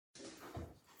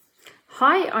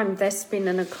Hi, I'm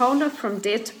Despina Nicola from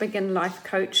Dare to Begin Life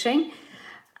Coaching.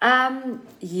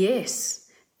 Yes,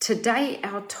 today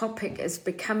our topic is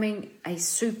becoming a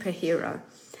superhero.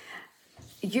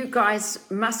 You guys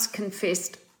must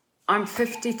confess, I'm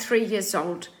 53 years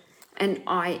old and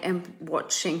I am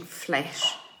watching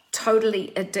Flash.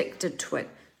 Totally addicted to it.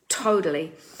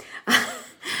 Totally.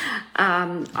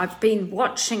 I've been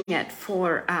watching it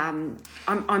for, I'm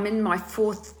in my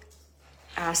fourth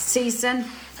season,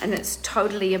 and it's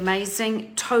totally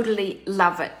amazing. Totally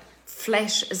love it.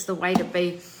 Flash is the way to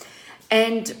be.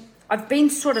 And I've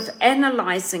been sort of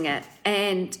analyzing it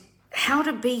and how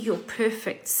to be your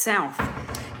perfect self.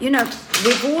 You know,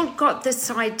 we've all got this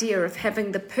idea of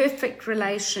having the perfect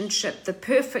relationship, the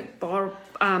perfect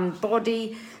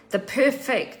body, the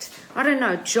perfect,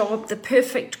 job, the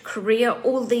perfect career,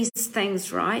 all these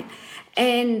things, right?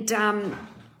 And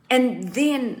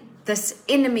then this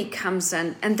enemy comes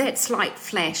in, and that's like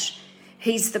Flash.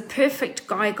 He's the perfect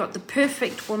guy, got the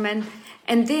perfect woman,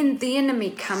 and then the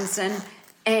enemy comes in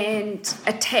and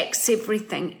attacks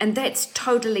everything, and that's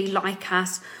totally like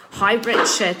us. Hi,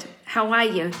 Richard. How are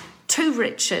you? Two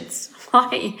Richards.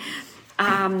 Hi.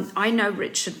 I know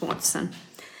Richard Watson.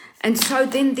 And so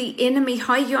then the enemy,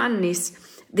 hi, Ioannis,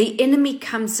 the enemy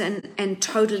comes in and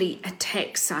totally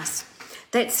attacks us.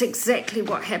 That's exactly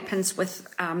what happens with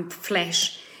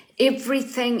Flash.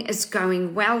 Everything is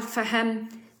going well for him.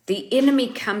 The enemy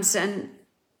comes in,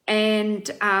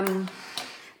 and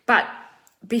but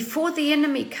before the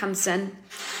enemy comes in,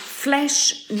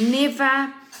 Flash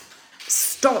never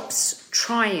stops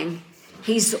trying.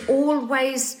 He's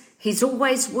always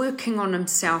working on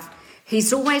himself.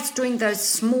 He's always doing those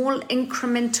small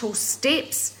incremental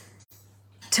steps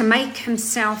to make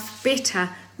himself better.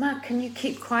 Mark, can you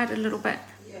keep quiet a little bit?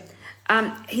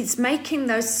 He's making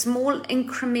those small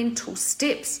incremental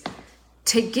steps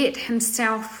to get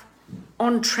himself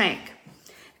on track.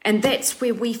 And that's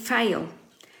where we fail.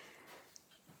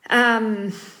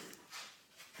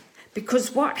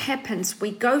 Because what happens,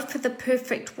 we go for the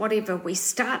perfect whatever, we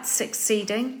start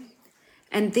succeeding,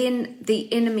 and then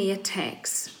the enemy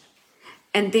attacks.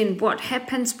 And then what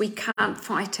happens, we can't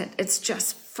fight it. It's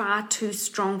just far too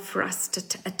strong for us to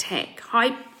attack.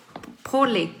 Hi,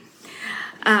 Paulie.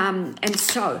 And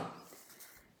so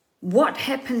what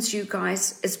happens, you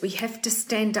guys, is we have to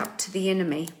stand up to the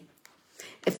enemy.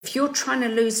 If you're trying to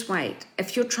lose weight,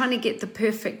 if you're trying to get the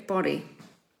perfect body,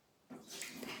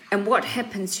 and what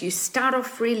happens, you start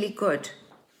off really good.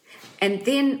 And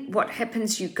then what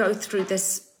happens, you go through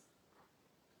this,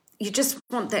 you just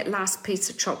want that last piece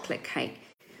of chocolate cake,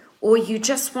 or you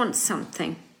just want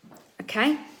something,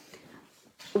 okay?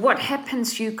 What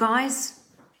happens, you guys?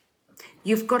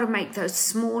 You've got to make those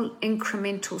small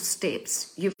incremental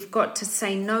steps. You've got to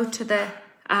say no to the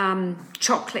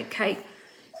chocolate cake.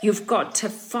 You've got to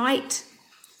fight.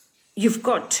 You've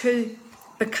got to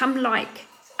become like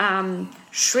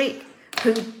Shrek,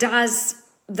 who does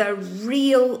the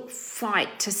real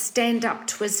fight to stand up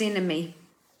to his enemy.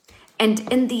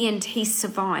 And in the end, he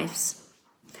survives.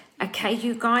 Okay,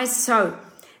 you guys? So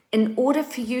in order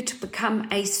for you to become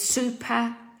a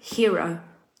superhero,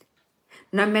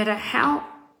 no matter how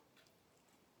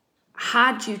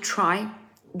hard you try,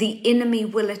 the enemy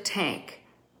will attack,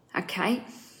 okay?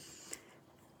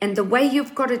 And the way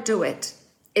you've got to do it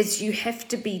is you have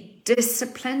to be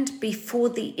disciplined before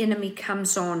the enemy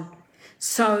comes on.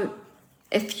 So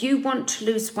if you want to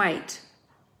lose weight,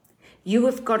 you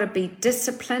have got to be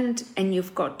disciplined, and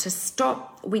you've got to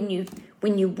stop when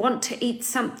you want to eat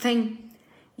something.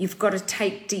 You've got to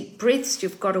take deep breaths.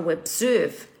 You've got to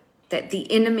observe that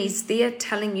the enemy's there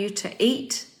telling you to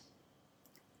eat.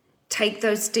 Take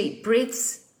those deep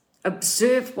breaths,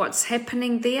 observe what's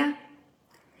happening there,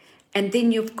 and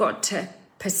then you've got to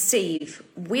perceive,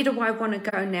 where do I want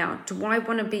to go now? Do I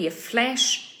want to be a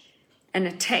Flash and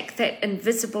attack that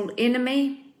invisible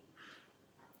enemy,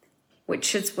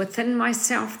 which is within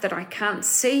myself that I can't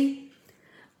see?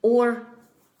 Or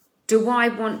do I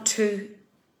want to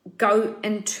go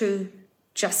into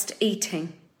just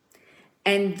eating?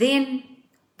 And then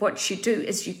what you do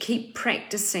is you keep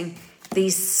practicing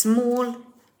these small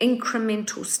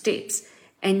incremental steps,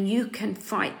 and you can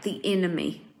fight the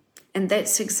enemy. And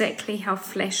that's exactly how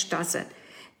Flash does it.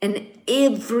 In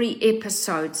every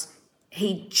episode,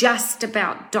 he just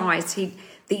about dies.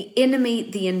 The enemy,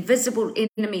 the invisible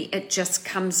enemy, it just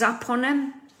comes up on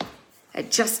him. It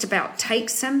just about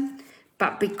takes him.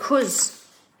 But because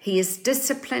he is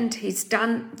disciplined, he's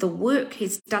done the work,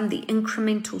 he's done the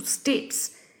incremental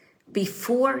steps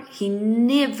before, he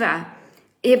never,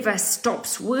 ever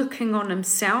stops working on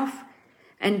himself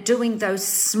and doing those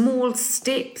small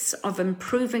steps of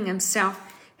improving himself.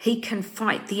 he can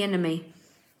fight the enemy.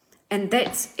 And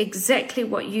that's exactly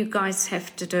what you guys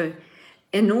have to do.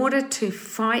 In order to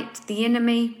fight the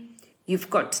enemy, you've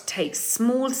got to take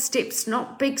small steps,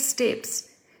 not big steps,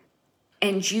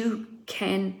 and you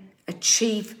can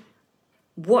achieve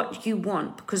what you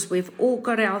want, because we've all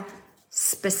got our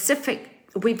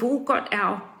we've all got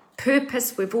our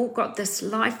purpose, we've all got this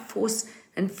life force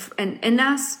and in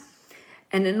us.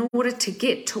 And in order to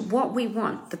get to what we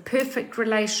want, the perfect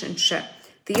relationship,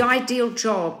 the ideal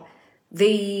job,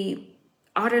 the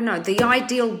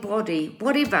ideal body,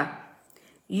 whatever,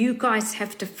 you guys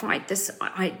have to fight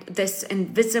this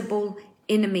invisible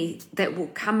enemy that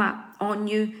will come up on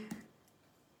you,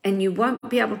 and you won't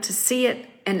be able to see it,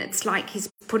 and it's like he's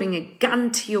putting a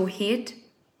gun to your head,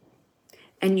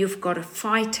 and you've got to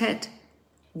fight it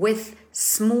with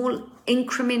small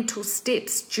incremental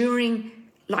steps during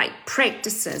like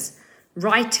practices,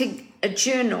 writing a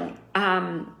journal,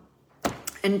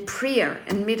 and prayer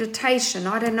and meditation,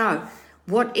 I don't know,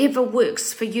 whatever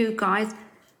works for you guys,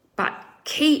 but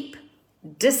keep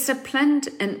disciplined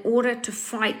in order to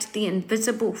fight the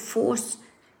invisible force,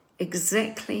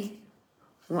 exactly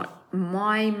what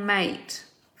my mate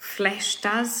Flash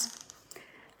does.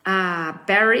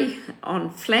 Barry on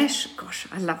Flash, gosh,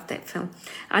 I love that film.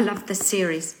 I love the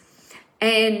series.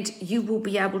 And you will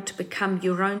be able to become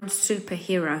your own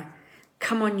superhero.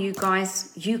 Come on, you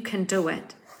guys, you can do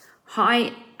it.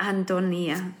 Hi,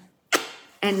 Andonia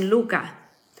and Luga.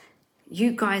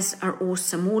 You guys are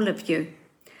awesome, all of you.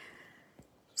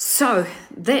 So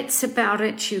that's about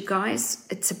it, you guys.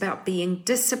 It's about being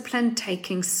disciplined,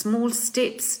 taking small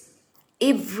steps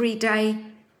every day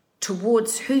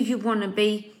towards who you want to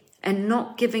be, and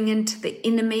not giving in to the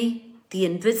enemy, the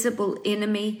invisible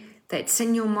enemy that's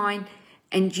in your mind.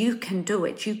 And you can do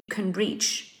it. You can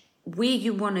reach where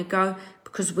you want to go,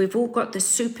 because we've all got the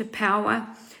superpower,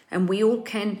 and we all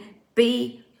can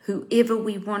be whoever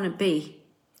we want to be.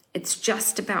 It's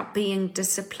just about being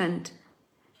disciplined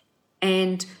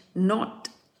and not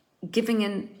giving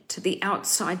in to the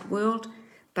outside world,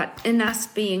 but in us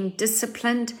being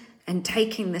disciplined and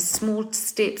taking the small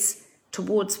steps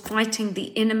towards fighting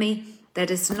the enemy that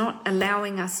is not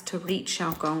allowing us to reach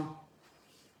our goal.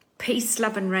 Peace,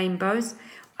 love, and rainbows.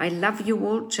 I love you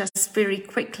all. Just very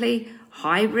quickly.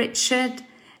 Hi, Richard.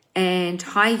 And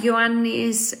hi,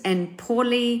 Ioannis and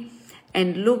Paulie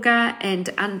and Luga and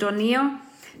Andonio.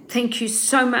 Thank you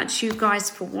so much, you guys,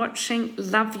 for watching.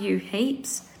 Love you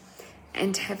heaps.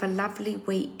 And have a lovely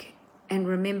week. And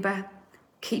remember,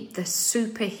 keep the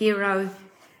superhero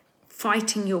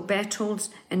fighting your battles,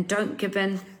 and don't give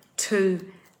in to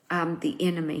the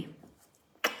enemy.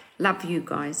 Love you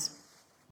guys.